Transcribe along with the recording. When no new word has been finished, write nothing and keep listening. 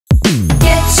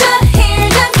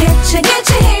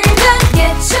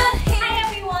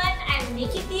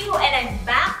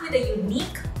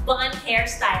bun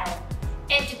hairstyle.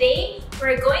 And today,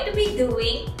 we're going to be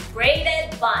doing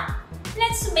braided bun.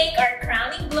 Let's make our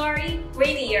crowning glory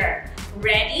prettier.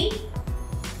 Ready?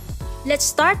 Let's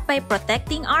start by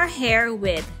protecting our hair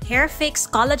with Hairfix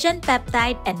Collagen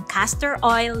Peptide and Castor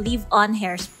Oil Leave-On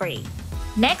Hairspray.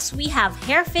 Next, we have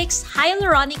Hairfix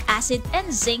Hyaluronic Acid and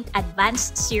Zinc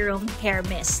Advanced Serum Hair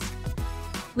Mist.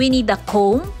 We need a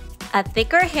comb, a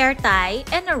thicker hair tie,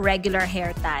 and a regular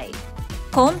hair tie.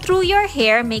 Comb through your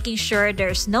hair, making sure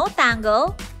there's no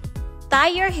tangle.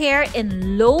 Tie your hair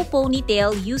in low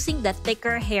ponytail using the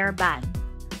thicker hair band.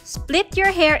 Split your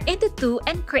hair into two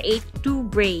and create two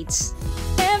braids.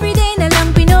 Everyday na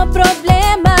lang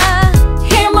pinoproblema,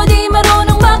 hair mo di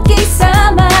marunong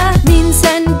makisama.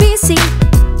 Minsan busy,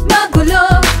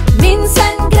 magulo,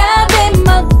 minsan grabe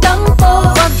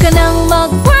magtampo. Huwag ka nang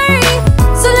mag-worry,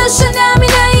 solusyon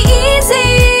namin ay easy.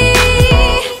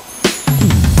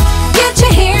 Get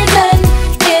your hair done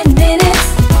in minutes,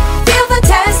 feel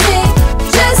fantastic,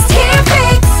 just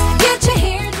Hairfix. Get your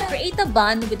hair done. Create a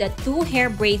bun with the two hair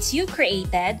braids you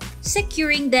created,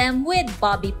 securing them with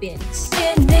bobby pins.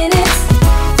 In minutes,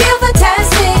 feel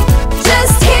fantastic,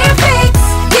 just Hairfix.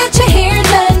 Get your hair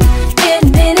done in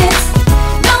minutes,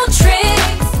 no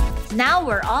tricks. Now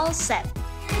we're all set.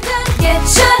 Get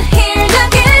your hair done,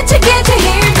 get your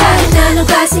hair done.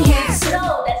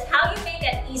 So that's how you make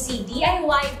an easy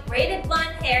DIY braided bun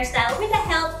hairstyle with the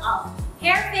help of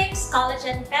Hairfix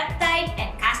Collagen Peptide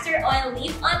and Castor Oil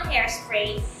Leave-On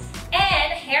Hairspray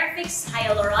and Hairfix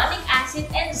Hyaluronic Acid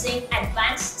and Zinc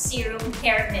Advanced Serum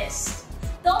Hair Mist.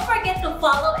 Don't forget to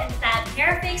follow and tag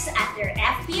Hairfix at their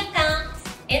FB account,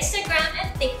 Instagram,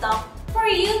 and TikTok for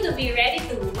you to be ready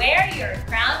to wear your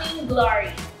crowning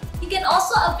glory. You can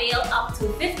also avail up to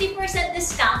 50%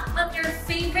 discount on your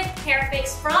favorite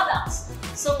Hairfix products.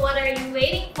 So what are you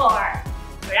waiting for?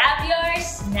 Grab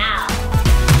yours now!